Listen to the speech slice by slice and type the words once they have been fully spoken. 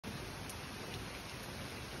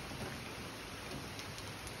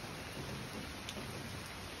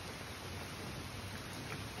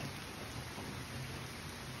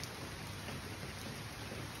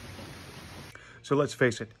So let's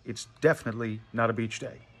face it, it's definitely not a beach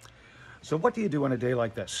day. So what do you do on a day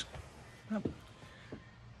like this? Well,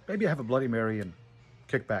 maybe I have a Bloody Mary and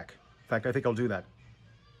kick back. In fact, I think I'll do that.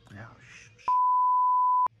 Now,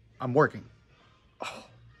 I'm working. Oh.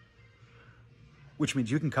 Which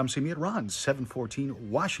means you can come see me at Ron's,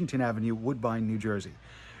 714 Washington Avenue, Woodbine, New Jersey.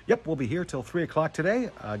 Yep, we'll be here till 3 o'clock today,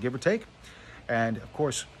 give or take. And, of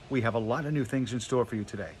course, we have a lot of new things in store for you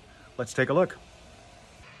today. Let's take a look.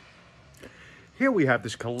 Here we have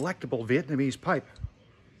this collectible Vietnamese pipe.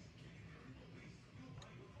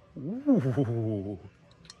 Ooh.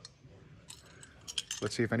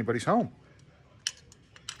 Let's see if anybody's home.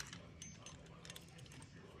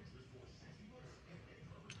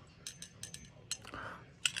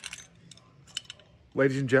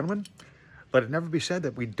 Ladies and gentlemen, let it never be said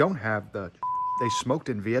that we don't have the they smoked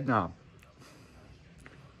in Vietnam.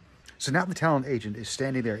 So now the talent agent is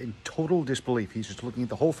standing there in total disbelief. He's just looking at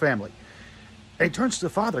the whole family. And he turns to the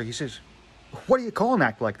father. He says, "What do you call an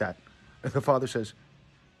act like that?" And the father says,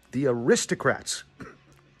 "The aristocrats."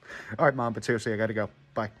 All right, Mom, but seriously, I got to go.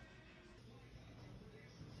 Bye.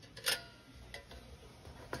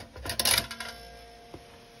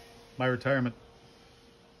 My retirement.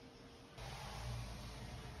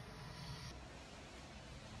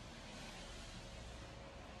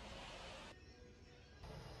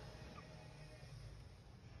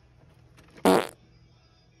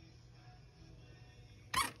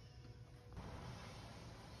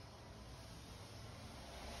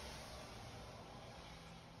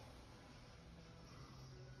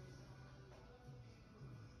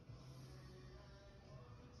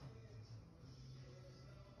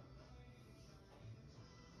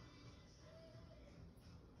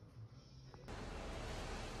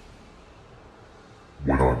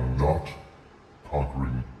 When I'm not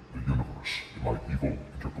conquering the universe in my evil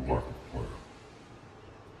intergalactic plan,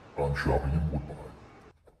 I'm shopping in Woodbine.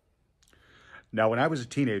 Now, when I was a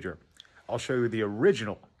teenager, I'll show you the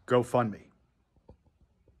original GoFundMe.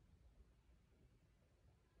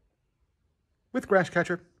 With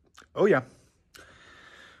Grasscatcher. Oh, yeah.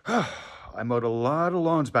 I mowed a lot of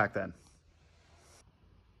lawns back then.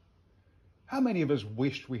 How many of us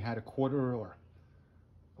wished we had a quarter or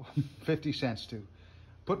 50 cents to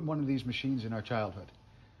put in one of these machines in our childhood?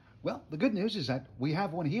 Well, the good news is that we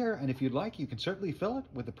have one here, and if you'd like, you can certainly fill it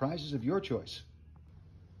with the prizes of your choice.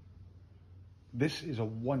 This is a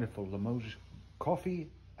wonderful Limoges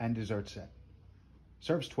coffee and dessert set.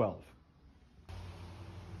 Serves 12.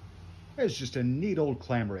 There's just a neat old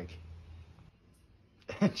clam rake.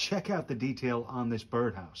 And check out the detail on this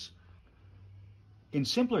birdhouse. In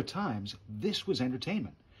simpler times, this was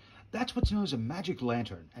entertainment. That's what's known as a magic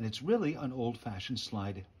lantern, and it's really an old-fashioned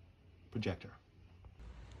slide projector.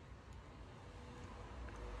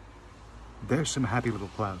 There's some happy little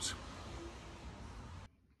clouds.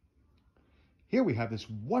 Here we have this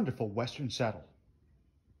wonderful Western saddle.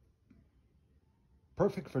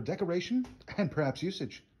 Perfect for decoration and perhaps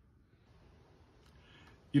usage.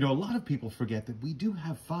 You know, a lot of people forget that we do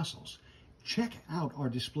have fossils. Check out our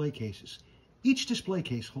display cases. Each display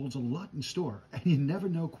case holds a lot in store, and you never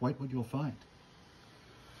know quite what you'll find.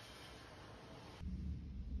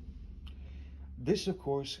 This, of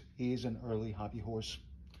course, is an early hobby horse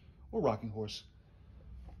or rocking horse.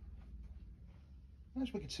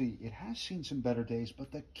 As we can see, it has seen some better days,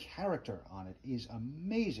 but the character on it is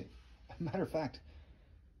amazing. As a matter of fact,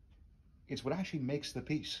 it's what actually makes the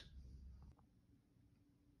piece.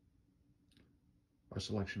 Our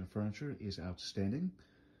selection of furniture is outstanding.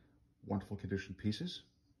 Wonderful condition pieces.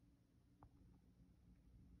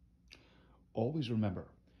 Always remember,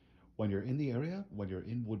 when you're in the area, when you're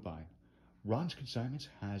in Woodbine, Ron's Consignments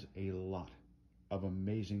has a lot of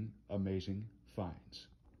amazing, amazing finds.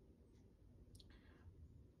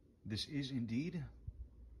 This is indeed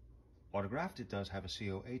autographed. It does have a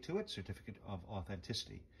COA to it, Certificate of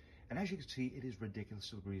Authenticity. And as you can see, it is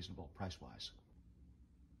ridiculously reasonable price-wise.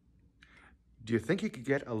 Do you think you could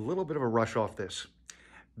get a little bit of a rush off this?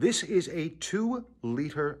 This is a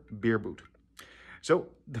 2-liter beer boot. So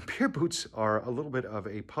the beer boots are a little bit of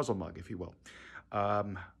a puzzle mug, if you will.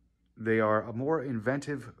 They are a more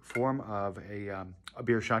inventive form of a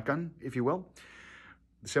beer shotgun, if you will.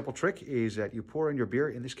 The simple trick is that you pour in your beer,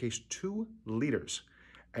 in this case 2 liters.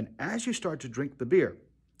 And as you start to drink the beer,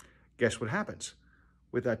 guess what happens?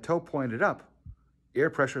 With that toe pointed up, air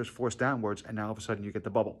pressure is forced downwards, and now all of a sudden you get the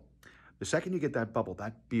bubble. The second you get that bubble,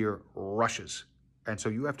 that beer rushes. And so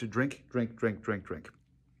you have to drink, drink, drink, drink, drink.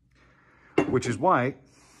 Which is why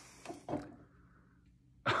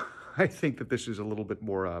I think that this is a little bit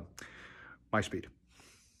more my speed.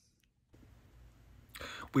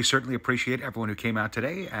 We certainly appreciate everyone who came out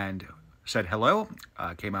today and said hello,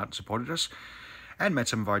 came out and supported us, and met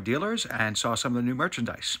some of our dealers and saw some of the new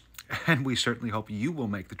merchandise. And we certainly hope you will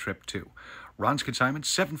make the trip too. Ron's Consignments,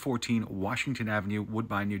 714 Washington Avenue,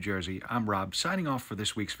 Woodbine, New Jersey. I'm Rob, signing off for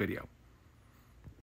this week's video.